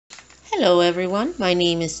Hello everyone, my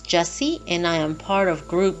name is Jessie and I am part of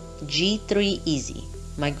group G3-Eazy.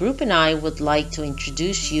 My group and I would like to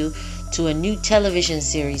introduce you to a new television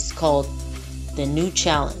series called The New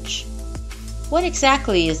Challenge. What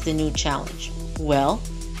exactly is the new challenge? Well,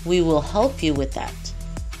 we will help you with that.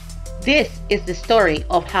 This is the story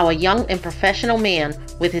of how a young and professional man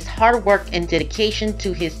with his hard work and dedication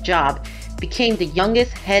to his job became the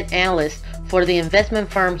youngest head analyst for the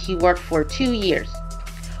investment firm he worked for 2 years.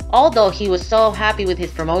 Although he was so happy with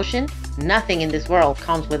his promotion, nothing in this world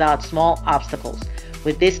comes without small obstacles.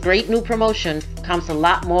 With this great new promotion comes a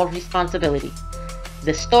lot more responsibility.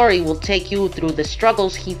 The story will take you through the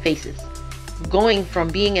struggles he faces, going from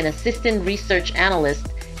being an assistant research analyst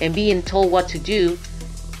and being told what to do,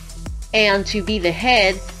 and to be the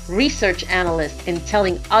head research analyst and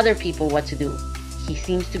telling other people what to do. He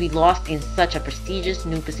seems to be lost in such a prestigious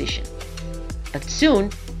new position. But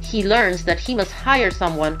soon, he learns that he must hire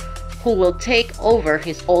someone who will take over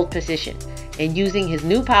his old position. And using his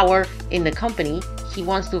new power in the company, he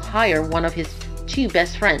wants to hire one of his 2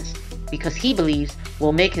 best friends because he believes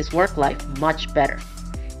will make his work life much better.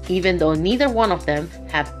 Even though neither one of them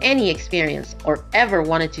have any experience or ever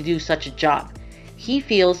wanted to do such a job, he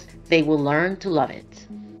feels they will learn to love it.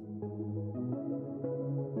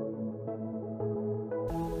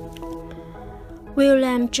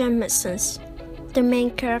 William Jameson, the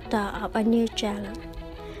main character of A New Challenge.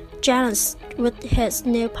 Challenge with his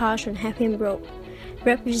new passion have him role,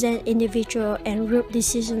 represent individual and group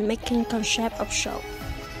decision-making concept of show.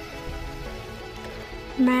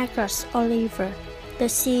 Marcus Oliver, the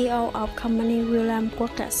CEO of company William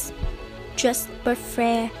Quotas, just but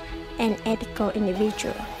fair and ethical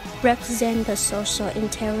individual, represent the social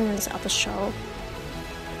intelligence of the show.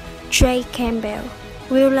 Trey Campbell,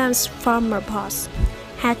 William's former boss,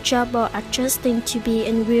 had trouble adjusting to be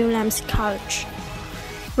in Williams College,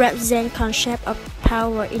 represent concept of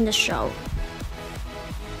power in the show.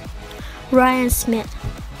 Ryan Smith,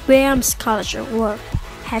 Williams College work,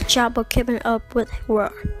 had trouble keeping up with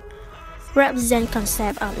work, represent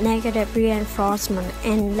concept of negative reinforcement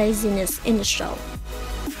and laziness in the show.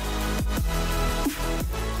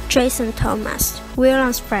 Jason Thomas,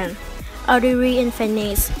 Williams' friend, a degree in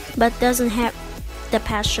finance but doesn't have the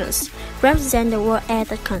passions, represent the work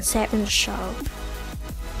ethic concept in the show.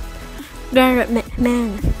 Garrett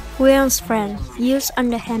McMahon, Williams' friend, used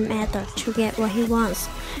underhand method to get what he wants,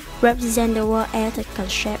 represent the work ethic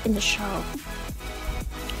concept in the show.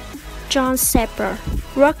 John Sepper,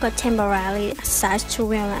 worker temporarily assigned to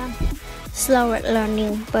William, slow at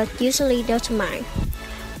learning but usually determined,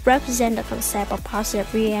 represent the concept of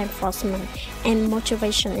positive reinforcement and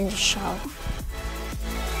motivation in the show.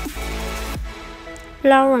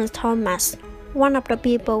 Lawrence Thomas, one of the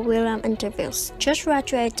people William interviews, just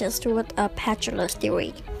graduated with a bachelor's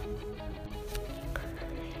degree.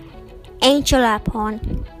 Angela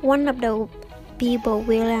Pond, one of the people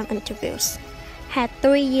William interviews, had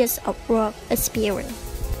 3 years of work experience.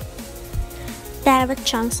 David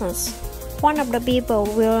Johnson, one of the people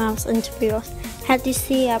Williams interviews, had this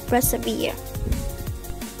year persevere.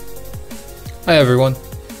 Hi everyone,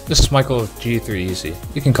 this is Michael of G3-Eazy.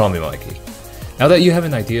 You can call me Mikey. Now that you have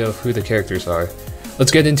an idea of who the characters are, let's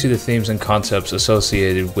get into the themes and concepts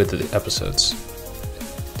associated with the episodes.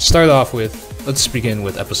 To start off with, let's begin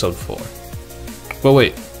with episode 4. But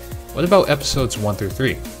wait, what about episodes 1 through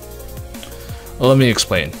 3? Well, let me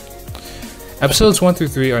explain. Episodes 1 through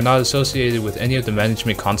 3 are not associated with any of the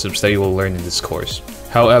management concepts that you will learn in this course.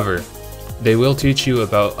 However, they will teach you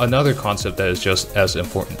about another concept that is just as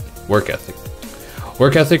important, work ethic.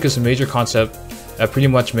 Work ethic is a major concept that pretty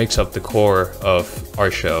much makes up the core of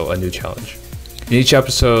our show, A New Challenge. In each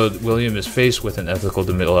episode, William is faced with an ethical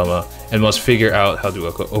dilemma and must figure out how to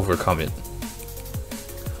overcome it.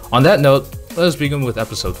 On that note, let us begin with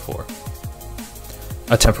episode 4,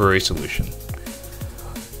 A Temporary Solution.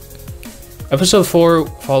 Episode 4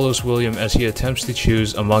 follows William as he attempts to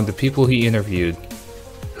choose among the people he interviewed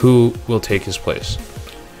who will take his place.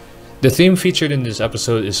 The theme featured in this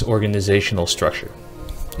episode is organizational structure.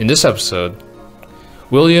 In this episode,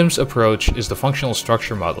 William's approach is the functional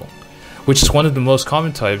structure model, which is one of the most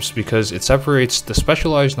common types because it separates the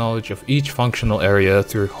specialized knowledge of each functional area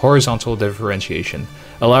through horizontal differentiation,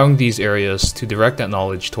 allowing these areas to direct that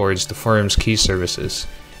knowledge towards the firm's key services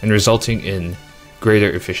and resulting in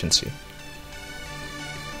greater efficiency.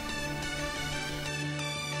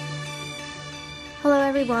 Hello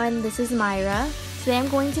everyone, this is Myra. Today I'm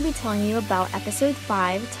going to be telling you about episode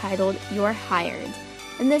 5 titled You're Hired.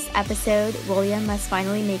 In this episode, William must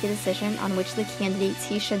finally make a decision on which the candidates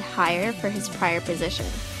he should hire for his prior position.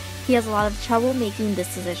 He He has a lot of trouble making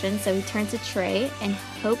this decision, so he turns to Trey in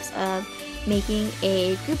hopes of making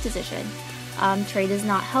a group decision. Trey does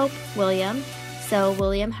not help William, so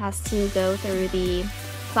William has to go through the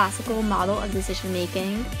classical model of decision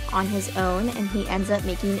making on his own, and he ends up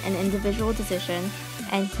making an individual decision,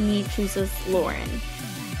 and he chooses Lauren.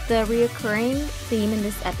 The recurring theme in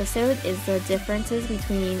this episode is the differences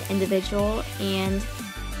between individual and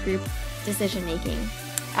group decision making.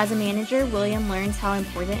 As a manager, William learns how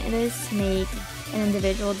important it is to make an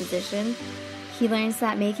individual decision. He learns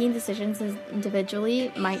that making decisions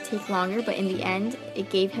individually might take longer, but in the end, it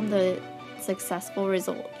gave him the successful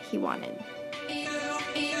result he wanted.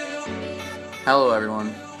 Hello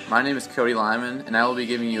everyone, my name is Cody Lyman, and I will be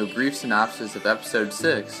giving you a brief synopsis of Episode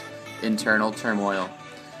 6, Internal Turmoil.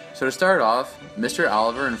 So to start off, Mr.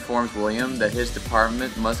 Oliver informs William that his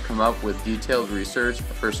department must come up with detailed research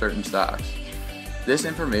for certain stocks. This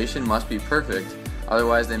information must be perfect,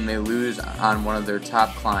 otherwise they may lose on one of their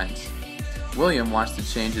top clients. William wants to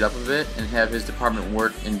change it up a bit and have his department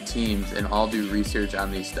work in teams and all do research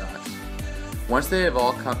on these stocks. Once they have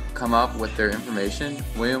all come up with their information,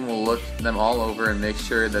 William will look them all over and make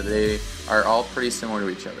sure that they are all pretty similar to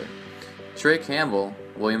each other. Trey Campbell,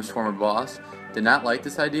 William's former boss, did not like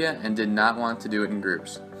this idea and did not want to do it in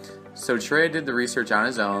groups. So Trey did the research on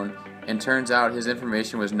his own, and turns out his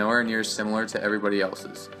information was nowhere near similar to everybody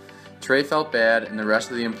else's. Trey felt bad, and the rest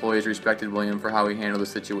of the employees respected William for how he handled the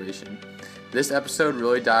situation. This episode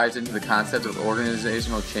really dives into the concept of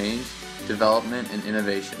organizational change, development, and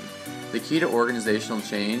innovation. The key to organizational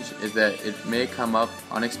change is that it may come up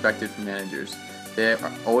unexpected for managers. They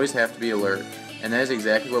always have to be alert, and that is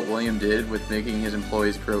exactly what William did with making his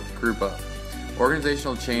employees group up.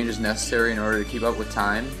 Organizational change is necessary in order to keep up with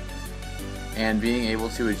time and being able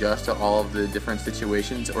to adjust to all of the different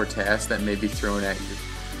situations or tasks that may be thrown at you.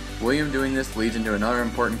 William doing this leads into another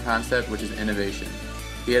important concept, which is innovation.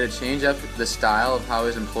 He had to change up the style of how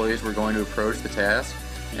his employees were going to approach the task,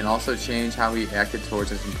 and also change how he acted towards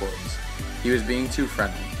his employees. He was being too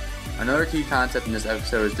friendly. Another key concept in this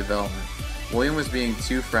episode is development. William was being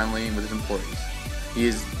too friendly with his employees. He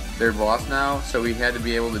is their boss now, so he had to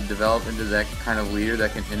be able to develop into that kind of leader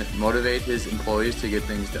that can motivate his employees to get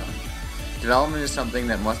things done. Development is something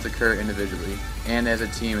that must occur individually and as a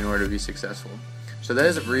team in order to be successful. So that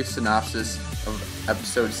is a brief synopsis of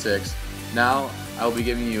Episode 6. Now I will be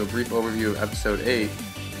giving you a brief overview of Episode 8,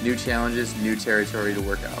 New Challenges, New Territory to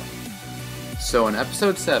Work Out. So in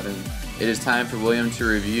Episode 7, it is time for William to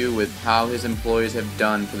review with how his employees have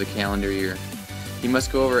done for the calendar year. He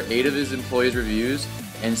must go over 8 of his employees' reviews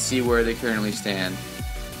and see where they currently stand.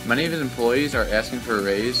 Many of his employees are asking for a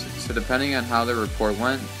raise, so depending on how their report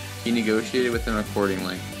went, he negotiated with them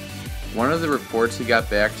accordingly. One of the reports he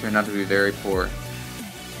got back turned out to be very poor.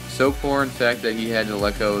 So poor, in fact, that he had to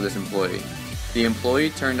let go of this employee. The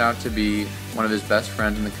employee turned out to be one of his best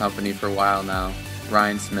friends in the company for a while now,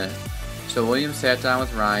 Ryan Smith. So William sat down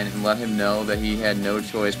with Ryan and let him know that he had no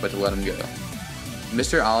choice but to let him go.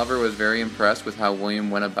 Mr. Oliver was very impressed with how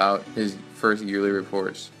William went about his first yearly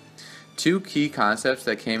reports. Two key concepts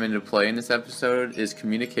that came into play in this episode is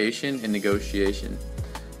communication and negotiation.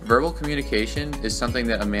 Verbal communication is something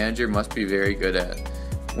that a manager must be very good at.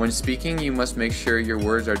 When speaking, you must make sure your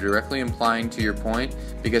words are directly implying to your point,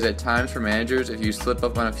 because at times for managers, if you slip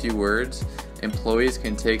up on a few words, employees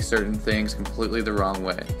can take certain things completely the wrong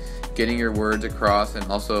way. Getting your words across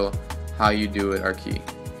and also how you do it are key.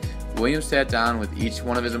 William sat down with each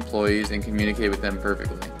one of his employees and communicated with them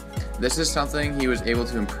perfectly. This is something he was able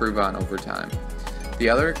to improve on over time. The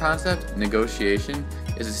other concept, negotiation,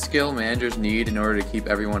 is a skill managers need in order to keep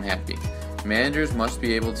everyone happy. Managers must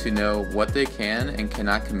be able to know what they can and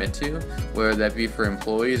cannot commit to, whether that be for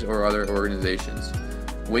employees or other organizations.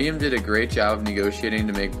 William did a great job of negotiating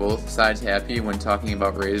to make both sides happy when talking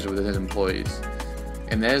about raises with his employees.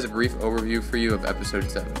 And that is a brief overview for you of Episode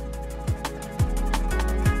 7.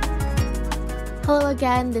 Hello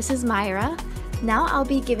again, this is Myra. Now I'll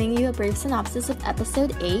be giving you a brief synopsis of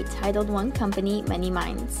Episode 8 titled One Company, Many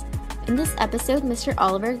Minds. In this episode, Mr.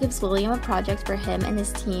 Oliver gives William a project for him and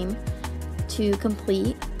his team to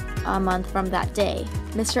complete a month from that day.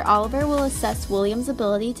 Mr. Oliver will assess William's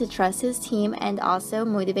ability to trust his team and also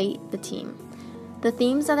motivate the team. The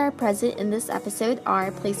themes that are present in this episode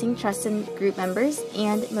are placing trust in group members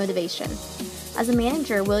and motivation. As a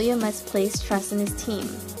manager, William must place trust in his team.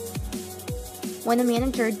 When a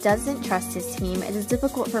manager doesn't trust his team, it is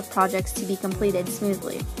difficult for projects to be completed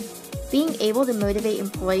smoothly. Being able to motivate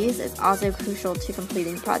employees is also crucial to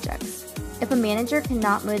completing projects. If a manager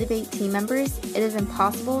cannot motivate team members, it is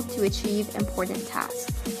impossible to achieve important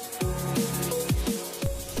tasks.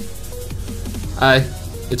 Hi,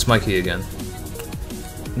 it's Mikey again.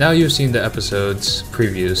 Now you've seen the episode's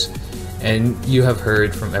previews, and you have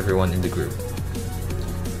heard from everyone in the group.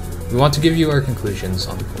 We want to give you our conclusions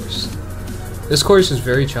on the course. This course is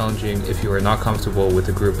very challenging if you are not comfortable with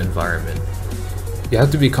the group environment. You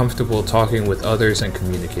have to be comfortable talking with others and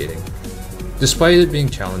communicating. Despite it being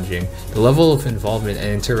challenging, the level of involvement and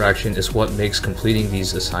interaction is what makes completing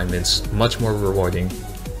these assignments much more rewarding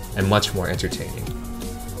and much more entertaining.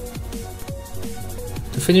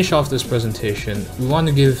 To finish off this presentation, we want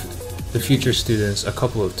to give the future students a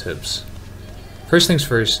couple of tips. First things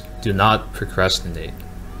first, do not procrastinate.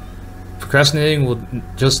 Procrastinating will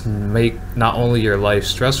just make not only your life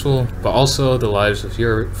stressful, but also the lives of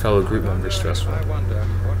your fellow group members stressful.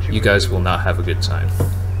 You guys will not have a good time.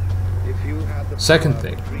 Second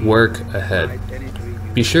thing, work ahead.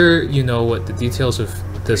 Be sure you know what the details of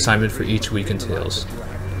the assignment for each week entails,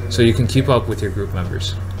 so you can keep up with your group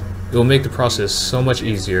members. It will make the process so much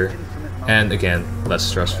easier and, again, less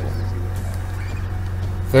stressful.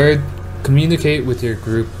 Third, communicate with your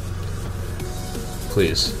group,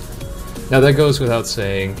 please. Now that goes without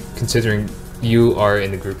saying, considering you are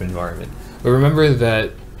in a group environment. But remember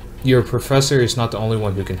that your professor is not the only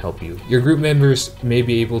one who can help you. Your group members may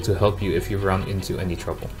be able to help you if you run into any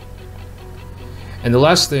trouble. And the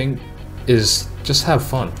last thing is just have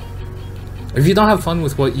fun. If you don't have fun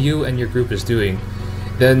with what you and your group is doing,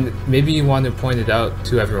 then maybe you want to point it out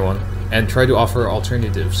to everyone and try to offer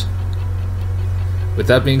alternatives. With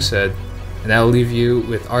that being said, and I'll leave you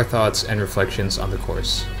with our thoughts and reflections on the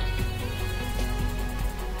course.